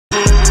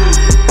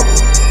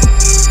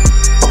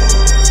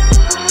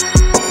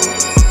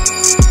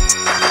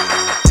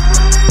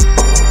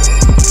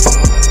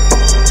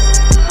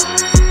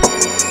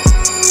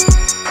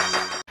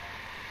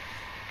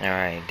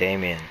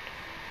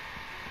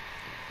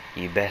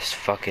You best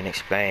fucking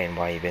explain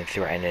why you've been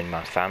threatening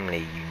my family,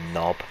 you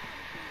knob.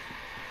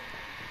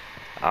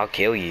 I'll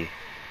kill you.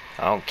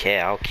 I don't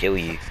care, I'll kill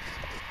you.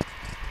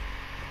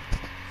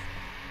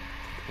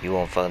 You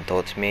won't fucking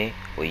talk to me?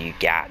 Well, you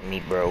got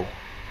me, bro. A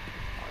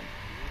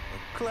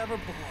clever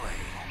boy.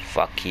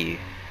 Fuck you.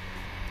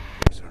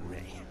 Here's on me.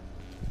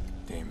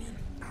 Damien,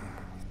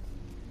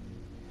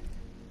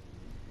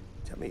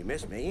 Tell me you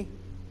miss me.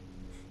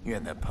 you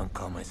had that punk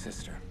call my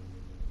sister.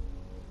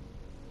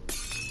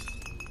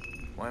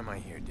 Why am I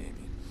here,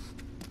 Damien?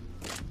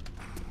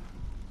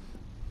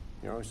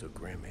 You're always so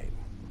grim, Aiden.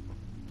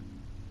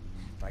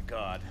 My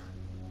God.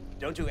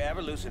 Don't you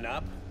ever loosen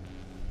up?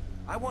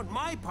 I want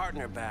my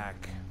partner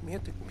back. Me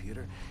at the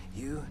computer,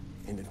 you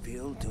in the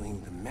field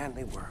doing the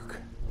manly work.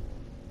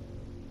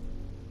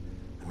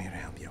 I'm here to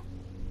help you.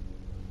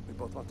 We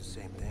both want the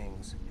same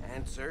things.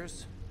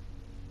 Answers.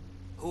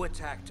 Who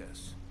attacked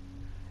us?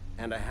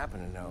 And I happen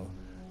to know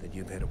that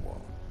you've hit a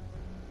wall.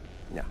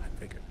 Yeah, I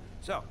figured.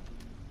 So,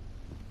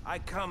 I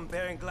come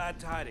bearing glad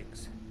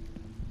tidings.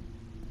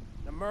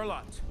 The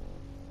Murloc.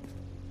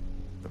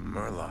 The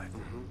Murloc?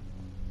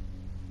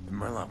 The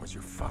Murloc was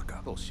your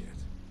fuck-up. Bullshit.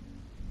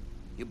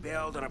 You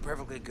bailed on a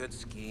perfectly good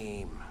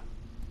scheme.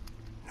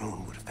 No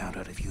one would have found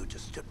out if you had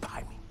just stood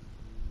by me.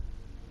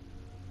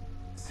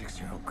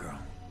 6-year-old girl.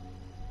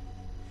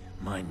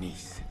 My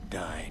niece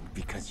died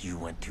because you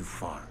went too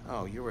far.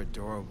 Oh, you're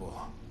adorable.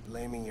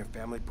 Blaming your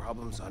family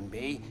problems on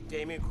me?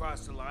 Damien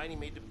crossed the line, he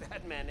made the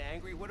Batman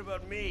angry. What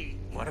about me?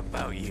 What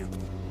about you?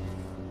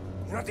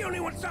 You're not the only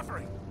one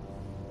suffering.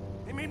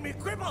 They made me a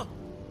cripple.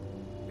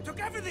 They took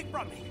everything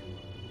from me.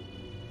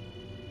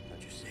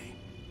 Don't you see?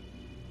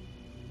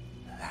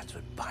 That's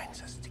what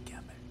binds us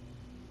together.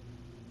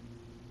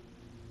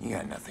 You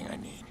got nothing I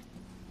need.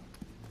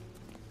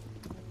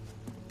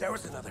 There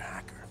was another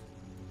hacker.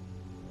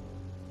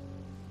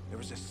 There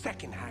was a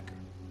second hacker.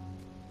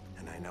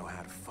 And I know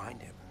how to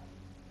find him.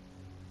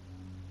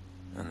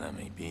 And that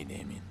may be,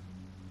 Damien.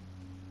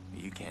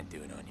 But you can't do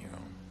it on your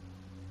own.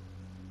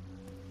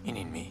 You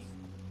need me.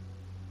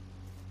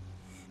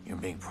 Your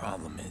big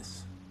problem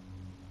is...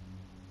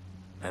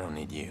 I don't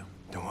need you.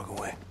 Don't walk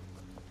away.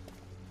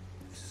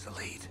 This is a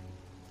lead.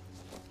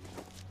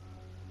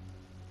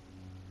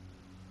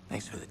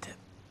 Thanks for the tip.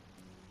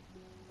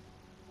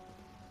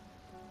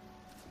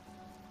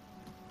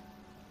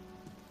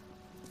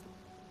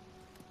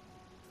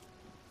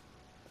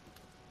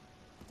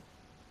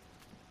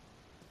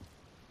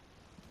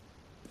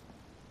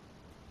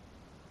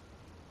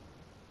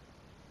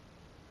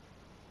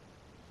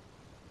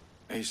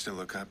 I used to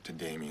look up to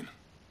Damien.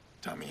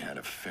 Taught me how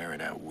to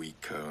ferret out weak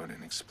code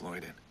and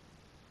exploit it.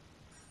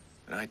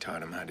 And I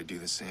taught him how to do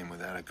the same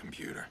without a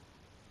computer.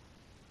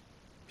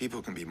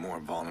 People can be more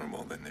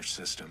vulnerable than their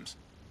systems.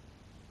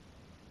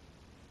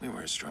 We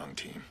were a strong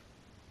team.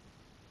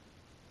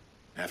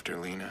 After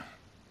Lena,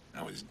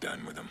 I was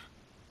done with him.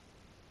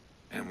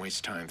 I didn't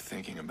waste time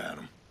thinking about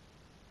him.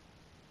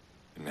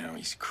 And now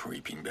he's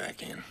creeping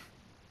back in.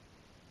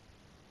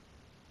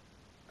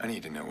 I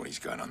need to know what he's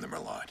got on the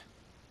Merlot.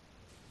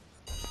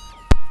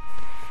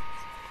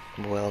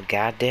 Well,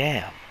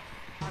 goddamn.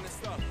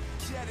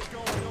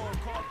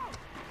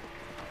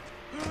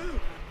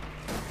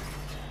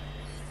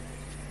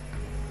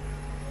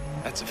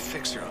 That's a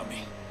fixer on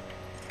me.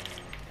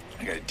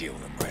 I gotta deal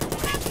with him right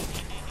away.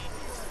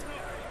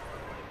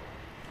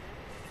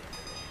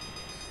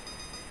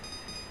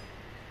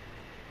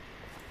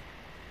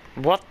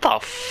 What the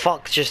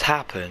fuck just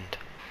happened?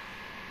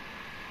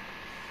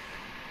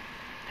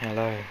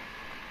 Hello.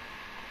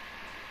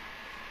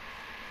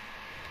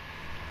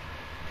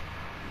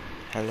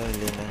 Hello,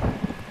 Lena.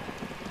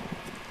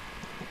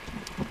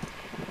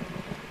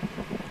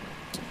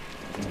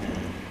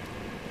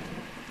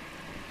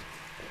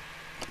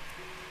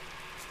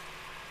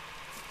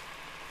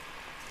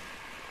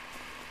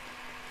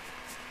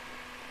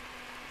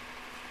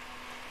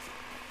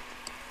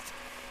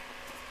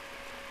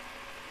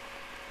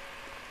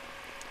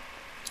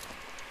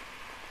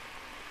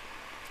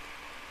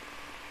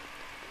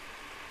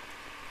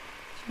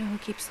 You know who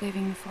keeps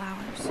leaving the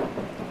flowers?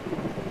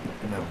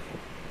 No.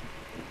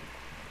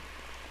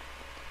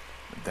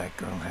 But that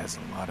girl has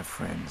a lot of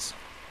friends.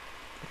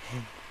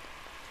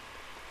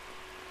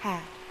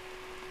 Had.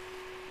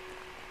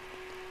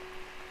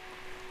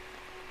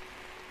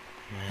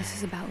 This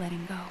is about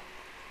letting go.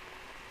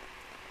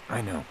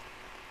 I know.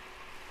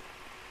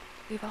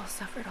 We've all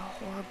suffered a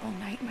horrible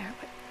nightmare,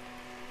 but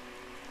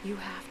you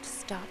have to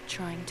stop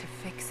trying to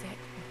fix it.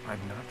 I'm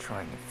not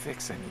trying to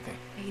fix anything.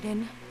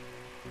 Aiden,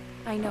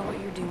 I know what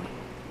you're doing.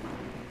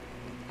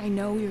 I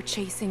know you're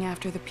chasing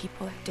after the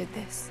people that did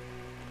this.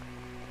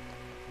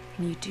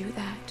 And you do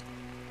that,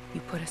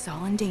 you put us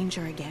all in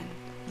danger again.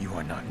 You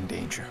are not in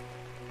danger.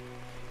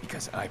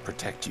 Because I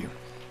protect you.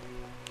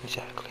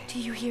 Exactly. Do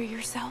you hear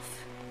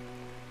yourself?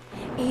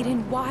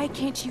 Aiden, why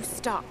can't you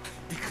stop?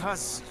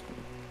 Because...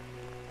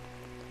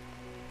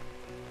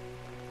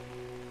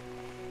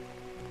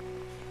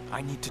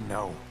 I need to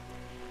know.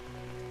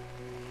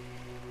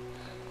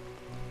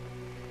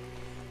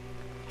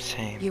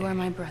 Same. You are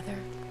my brother.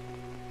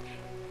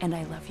 and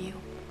I love you.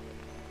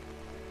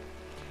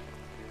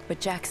 But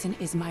Jackson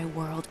is my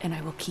world, and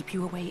I will keep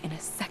you away in a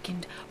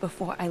second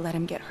before I let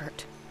him get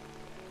hurt.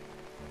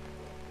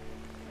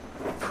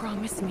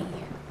 Promise me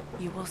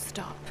you will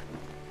stop.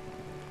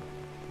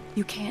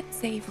 You can't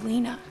save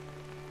Lena.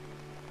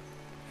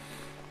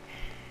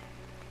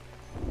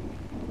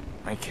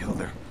 I killed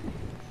her.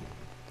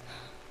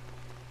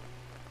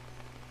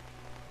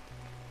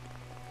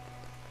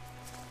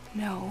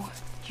 No,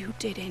 you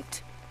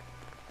didn't.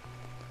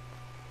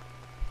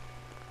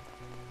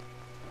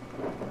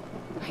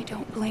 I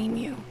don't blame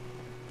you.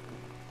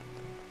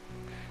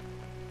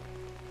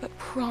 But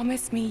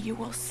promise me you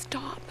will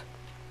stop.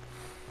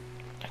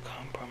 I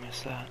can't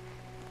promise that.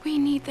 We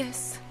need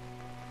this.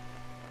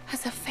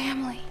 As a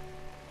family.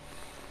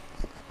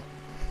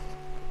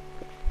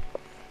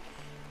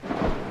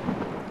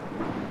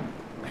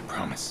 I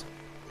promise.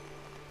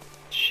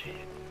 Shit.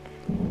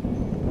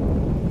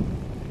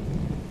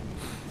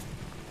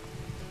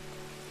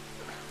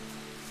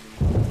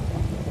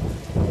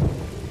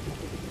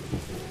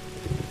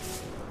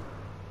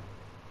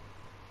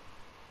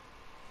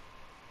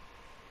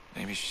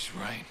 Maybe she's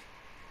right.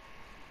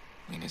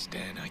 Lena's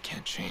dead. I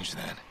can't change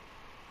that.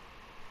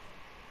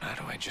 How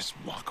do I just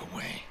walk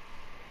away?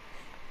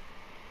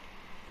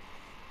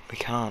 We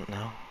can't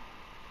now.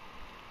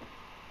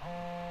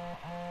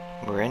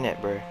 We're in it,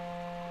 bro.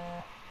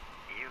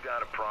 You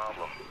got a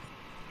problem.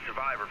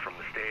 Survivor from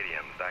the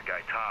stadium. That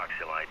guy talks,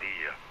 he'll ID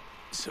you.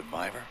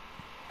 Survivor?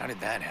 How did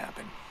that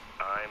happen?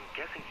 I'm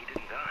guessing he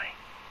didn't die.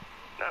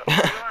 Now,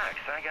 relax,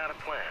 I got a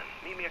plan.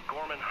 Meet me at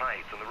Gorman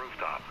Heights on the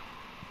rooftop.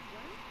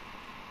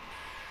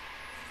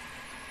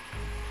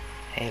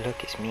 Hey,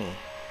 look, it's me.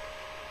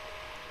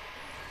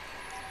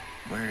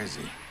 Where is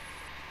he?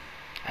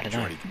 I don't know.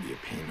 Jordy can be a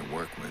pain to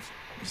work with.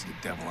 He's the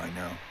devil I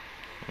know.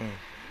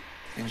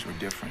 Things were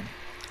different.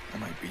 I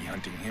might be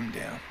hunting him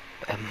down.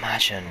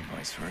 Imagine. Or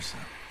vice versa.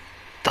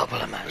 Double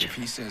But imagine. if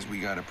he says we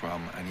got a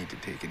problem, I need to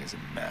take it as a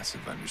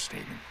massive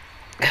understatement.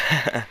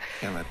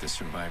 Can't let the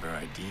survivor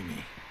ID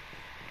me.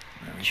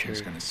 Everything's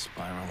True. gonna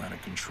spiral out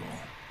of control.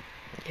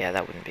 Yeah,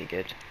 that wouldn't be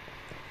good.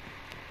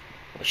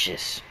 Which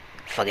is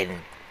fucking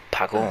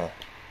parkour.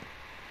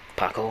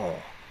 Parkour.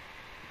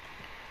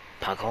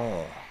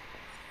 Parkour.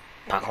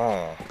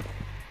 Parkour.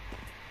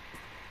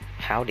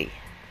 Howdy.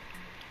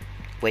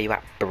 Where you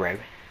at, bro?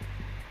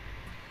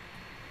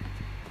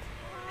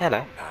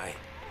 Hello. Hi.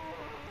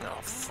 Oh,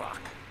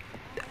 fuck.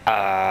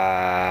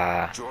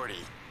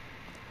 Jordy.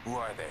 Who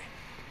are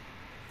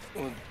they?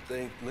 Well,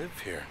 they live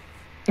here.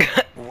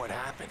 What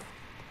happened?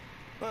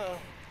 Well,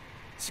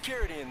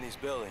 security in these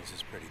buildings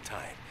is pretty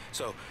tight.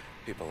 So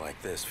people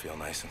like this feel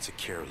nice and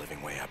secure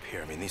living way up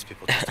here. I mean, these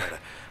people just had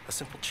a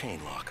simple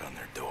chain lock on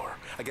their door.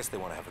 I guess they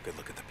want to have a good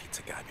look at the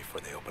pizza guy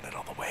before they open it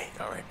all the way.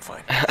 All right,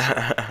 fine.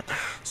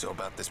 So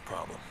about this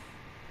problem.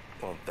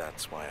 Well,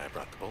 that's why I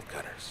brought the bolt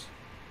cutters.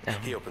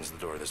 He opens the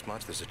door this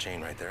much, there's a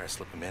chain right there. I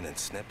slip him in and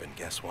snip, and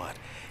guess what?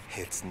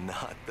 It's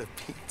not the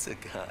pizza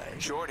guy.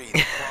 Jordy,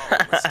 the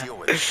problem. Let's deal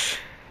with it.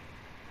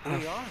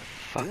 We are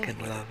Fucking dealing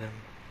with love it. him.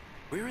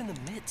 We're in the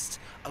midst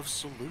of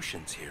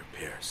solutions here,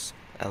 Pierce.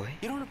 Are we?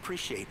 You don't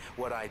appreciate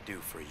what I do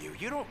for you.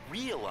 You don't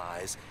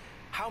realize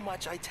how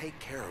much I take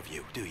care of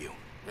you, do you?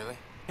 Really?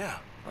 Yeah.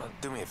 Well,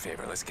 do me a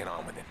favor. Let's get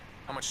on with it.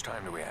 How much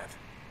time do we have?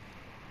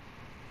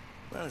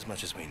 Not as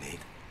much as we need.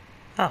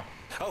 Oh.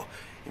 Oh,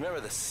 you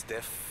remember the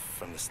stiff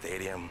from the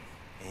stadium?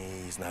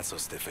 He's not so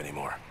stiff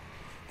anymore.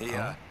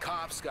 The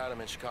cops got him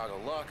in Chicago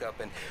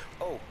lockup, and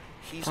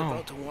he's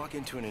about to walk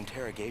into an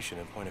interrogation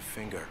and point a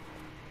finger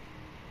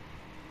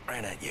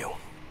right at you.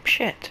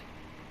 Shit.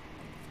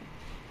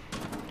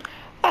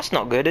 That's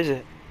not good, is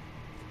it?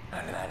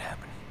 How did that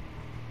happen?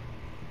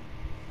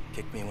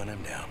 Kick me when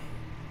I'm down.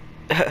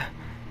 Look at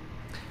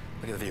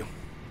the view.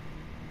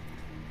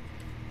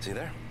 See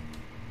there?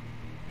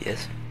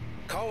 Yes.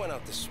 Call went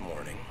out this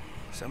morning.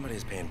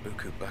 Somebody's paying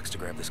buku bucks to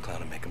grab this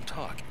clown and make him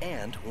talk.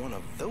 And one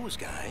of those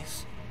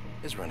guys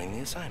is running the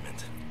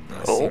assignment.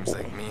 Well, it seems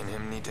like me and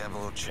him need to have a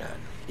little chat.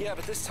 Yeah,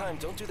 but this time,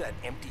 don't do that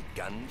empty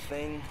gun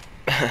thing.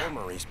 Poor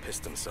Maurice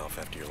pissed himself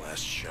after your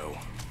last show.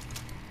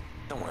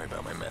 Don't worry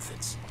about my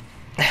methods.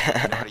 You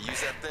know how to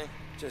use that thing?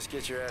 Just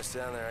get your ass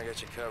down there, I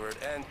got you covered.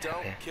 And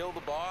don't kill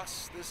the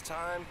boss this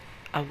time.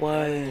 I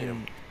won't.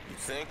 You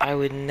think? I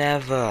would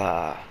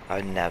never. I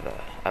would never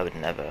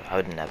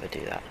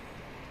do that.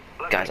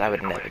 Guys, I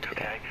would never do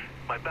that.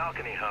 My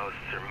balcony hosts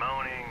are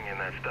moaning, and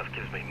that stuff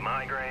gives me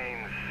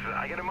migraines.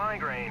 I get a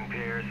migraine,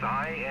 Pierce.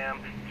 I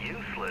am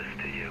useless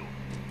to you.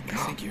 I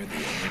think you're the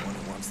only one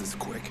who wants this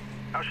quick.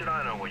 How should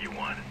I know what you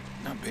want?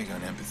 Not big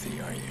on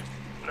empathy, are you?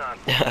 Not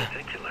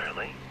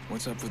particularly.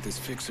 What's up with this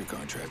fixer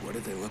contract? What are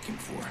they looking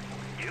for?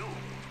 You.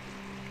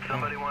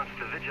 Somebody wants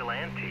the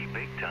vigilante,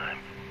 big time.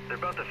 They're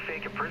about to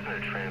fake a prisoner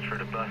transfer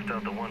to bust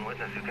out the one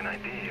witness who can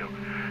ID you.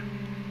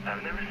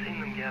 I've never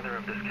seen them gather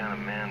up this kind of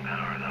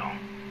manpower, though.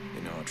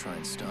 You know, I'll try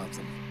and stop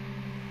them.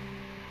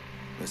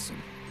 Listen,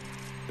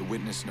 the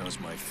witness knows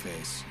my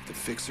face. If the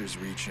fixers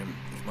reach him,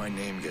 if my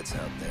name gets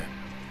out there,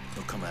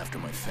 he'll come after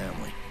my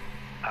family.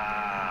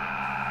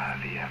 Ah,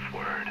 the F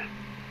word.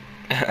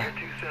 You're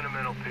too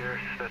sentimental,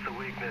 Pierce. That's a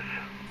weakness.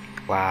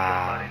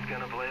 Wow. Somebody's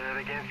gonna play that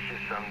against you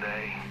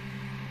someday.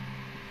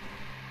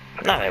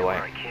 No, they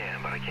won't. I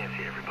can, but I can't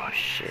see everybody.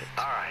 Shit.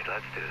 Alright,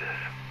 let's do this.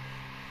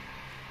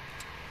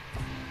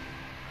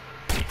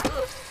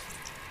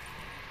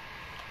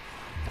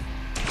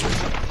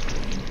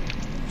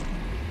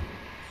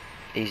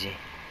 Easy.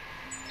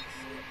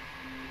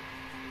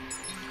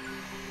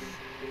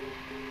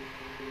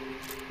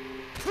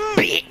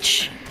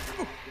 Bitch!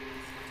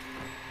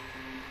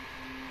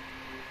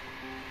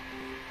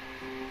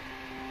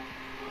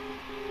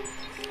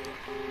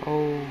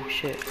 Oh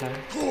shit, no.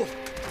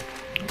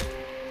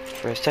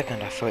 For a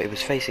second I thought it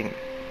was facing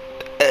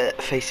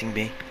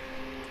me.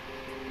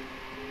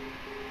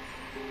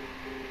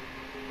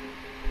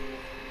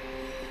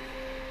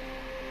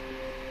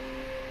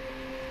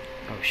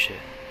 Oh shit,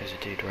 there's a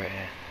dude right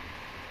here.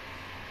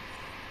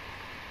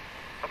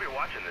 I'll be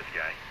watching this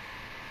guy.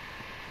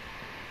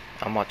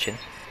 I'm watching.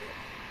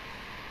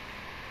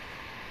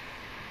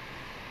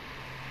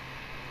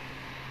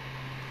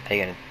 Are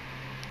you gonna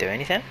do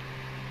anything?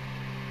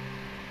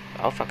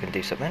 I'll fucking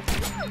do something.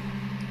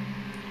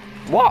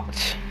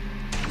 What?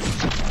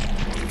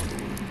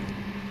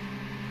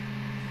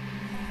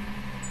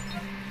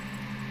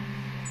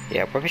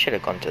 Yeah, I probably should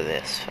have gone to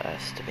this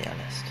first, to be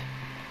honest.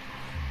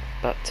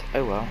 But,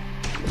 oh well.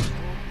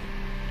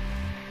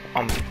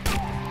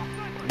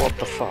 What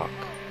the fuck?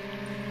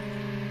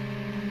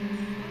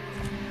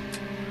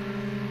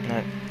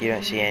 No, you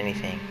don't see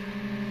anything.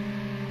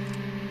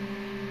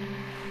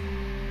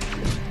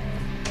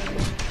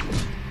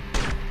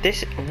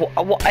 This,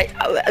 what?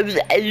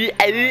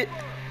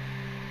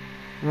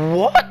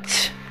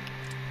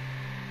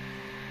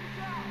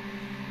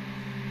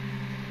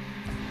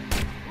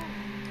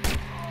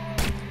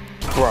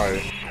 Bro.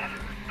 Shit,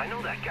 I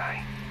know that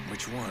guy.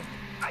 Which one?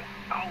 I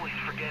always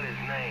forget his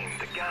name.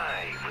 The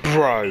guy with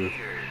Bro. the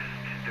ears.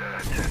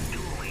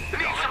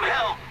 Need some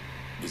help.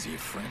 Is he a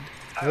friend?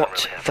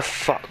 What the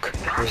fuck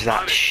was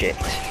that shit?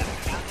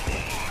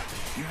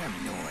 You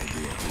have no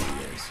idea who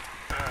he is.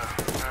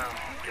 No,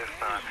 guess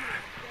not.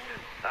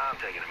 I'm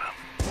taking him out.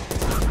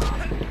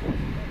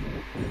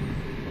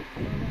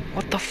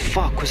 What the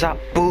fuck was that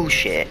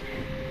bullshit?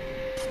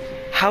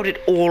 How did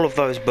all of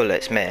those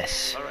bullets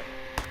miss?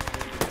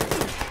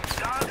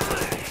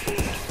 Douglas!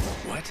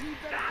 What?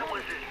 That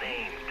was his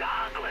name,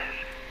 Douglas.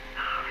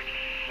 Oh,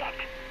 shit.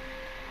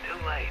 Too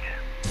late.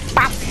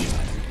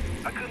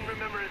 I couldn't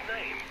remember his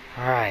name.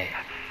 Right.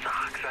 That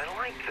sucks. I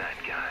like that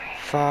guy.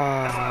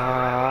 Fuck.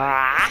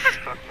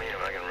 Fuck me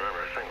if I can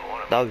remember a single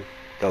one of them. No,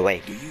 go away.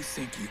 Do you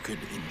think you could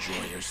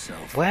enjoy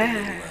yourself Where? a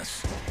little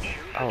less? Choose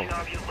Oh. a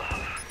job you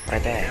love.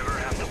 Right there. Never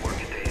have to work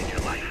a day in your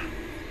life.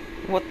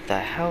 What the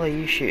hell are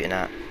you shooting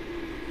at?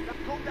 Let's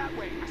go that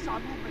way. I saw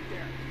movement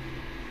there.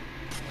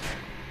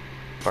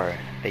 Bro,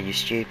 are you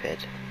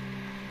stupid?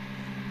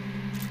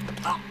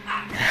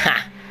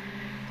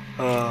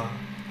 Oh,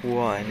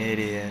 what an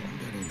idiot. I'm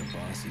betting the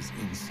boss is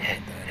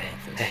inside that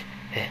office.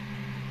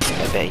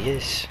 I bet he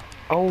is.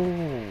 Oh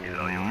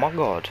my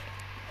god.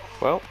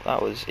 Well,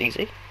 that was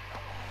easy.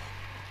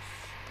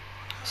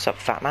 Sup,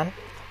 fat man?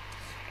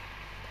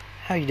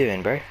 How you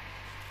doing, bro?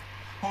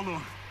 Hold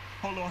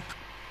on.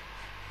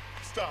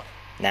 Stop.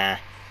 Nah.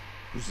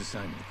 Who's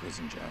assigned the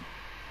prison job?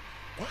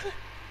 What?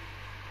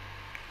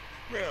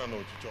 Man, I don't know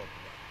what you're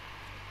talking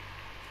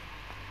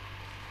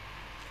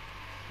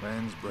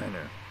Lance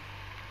Brenner.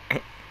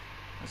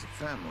 As a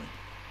family.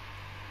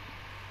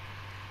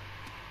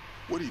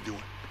 about. What are you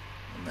doing?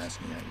 I'm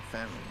asking how your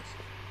family is.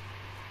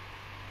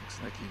 Looks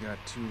like you got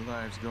two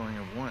lives going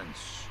at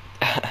once.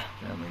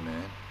 Family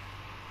man.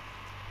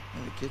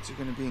 Well, the kids are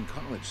gonna be in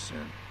college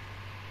soon.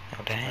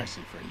 Oh damn.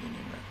 Pricey for a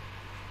union rep.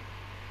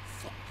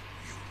 Fuck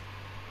you.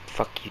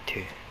 Fuck you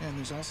too. And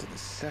there's also the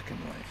second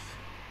life.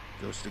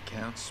 Ghost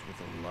accounts with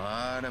a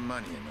lot of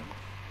money in them.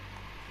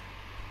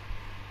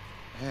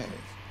 Hey,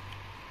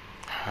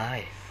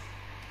 Hi.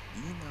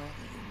 do you know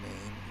that your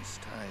name is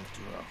tied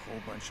to a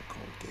whole bunch of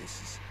cold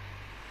cases?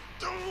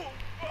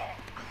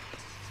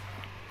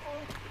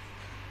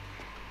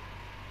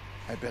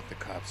 I bet the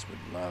cops would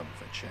love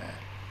a chat.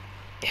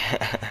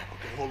 Okay,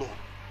 hold on.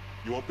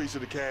 You want a piece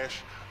of the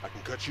cash? I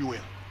can cut you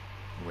in.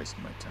 You're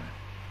wasting my time.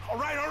 All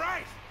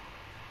right.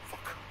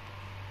 Fuck.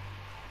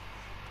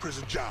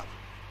 Prison job.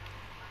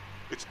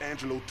 It's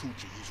Angelo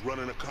Tucci. He's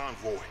running a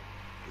convoy.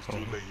 It's too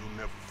late. You'll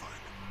never find him.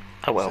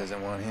 Oh well. Says I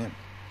want him.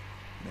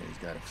 Maybe he's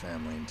got a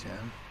family in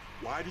town.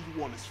 Why do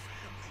you want his family?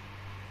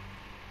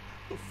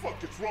 The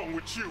fuck is wrong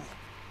with you?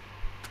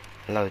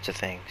 Loads of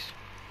things.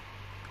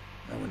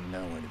 I wouldn't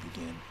know where to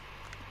begin.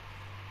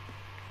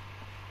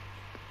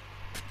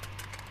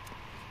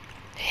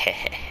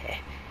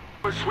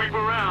 Sweep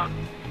around.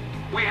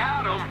 We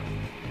had him.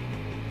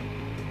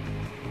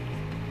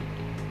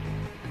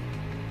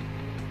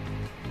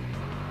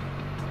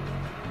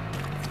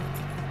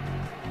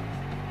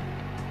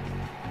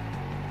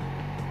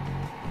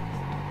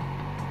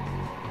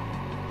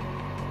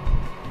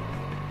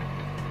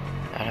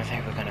 I don't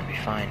think we're gonna be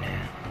fine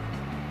here.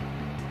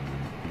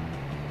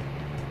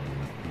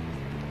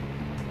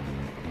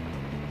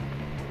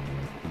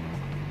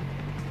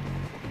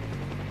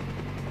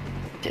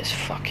 This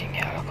fucking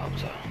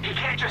helicopter. He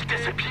can't just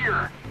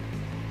disappear.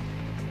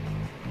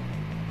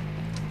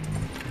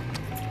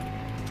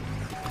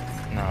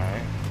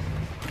 No.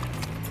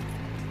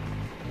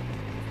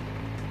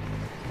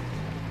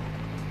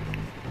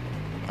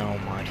 Oh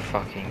my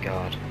fucking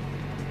god.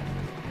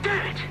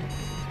 Damn it!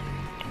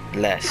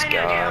 Let's Any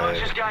idea how much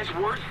go. this guy's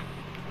worth?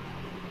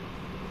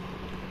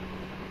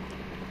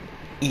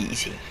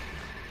 Easy.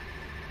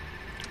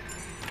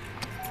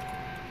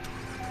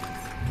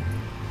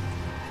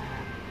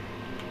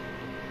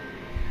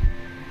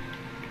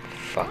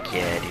 Fuck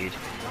yeah, dude.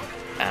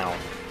 Ow.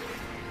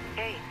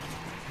 Hey,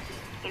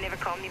 you never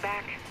called me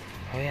back.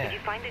 Oh Did yeah. you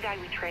find the guy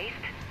we traced?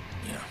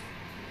 Yeah,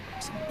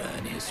 some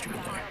bad history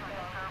there.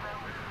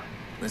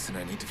 Listen,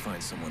 I need to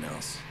find someone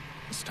else.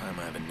 This time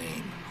I have a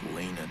name,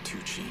 Helena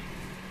Tucci.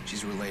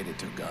 She's related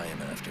to a guy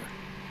I'm after.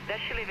 Does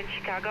she live in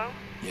Chicago?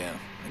 Yeah,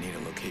 I need a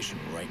location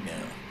right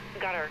now.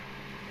 Got her.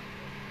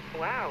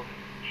 Wow,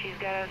 she's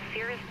got a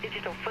serious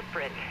digital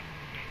footprint.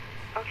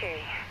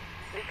 Okay,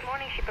 this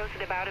morning she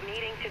posted about a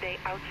meeting today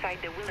outside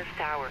the Willis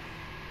Tower.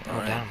 Oh, All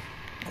right, damn.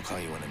 I'll call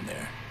you when I'm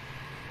there.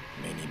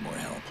 May need more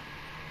help.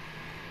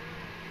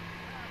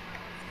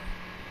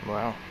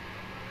 Wow.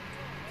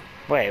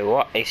 Wait,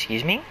 what?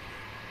 Excuse me?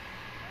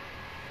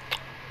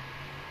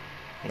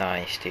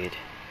 Nice, dude.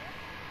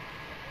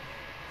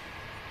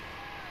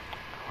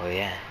 Oh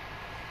yeah.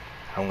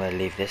 I'm gonna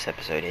leave this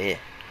episode here.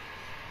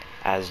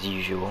 As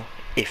usual,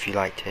 if you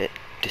liked it,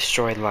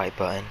 destroy the like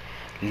button,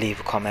 leave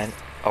a comment,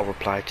 I'll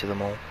reply to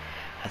them all,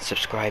 and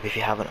subscribe if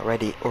you haven't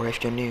already, or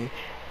if you're new,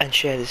 and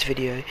share this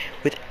video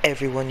with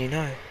everyone you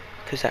know,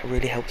 because that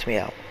really helps me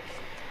out.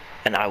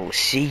 And I will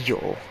see you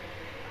all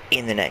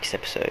in the next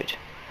episode.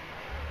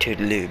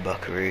 Toodaloo,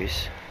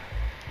 buckaroos.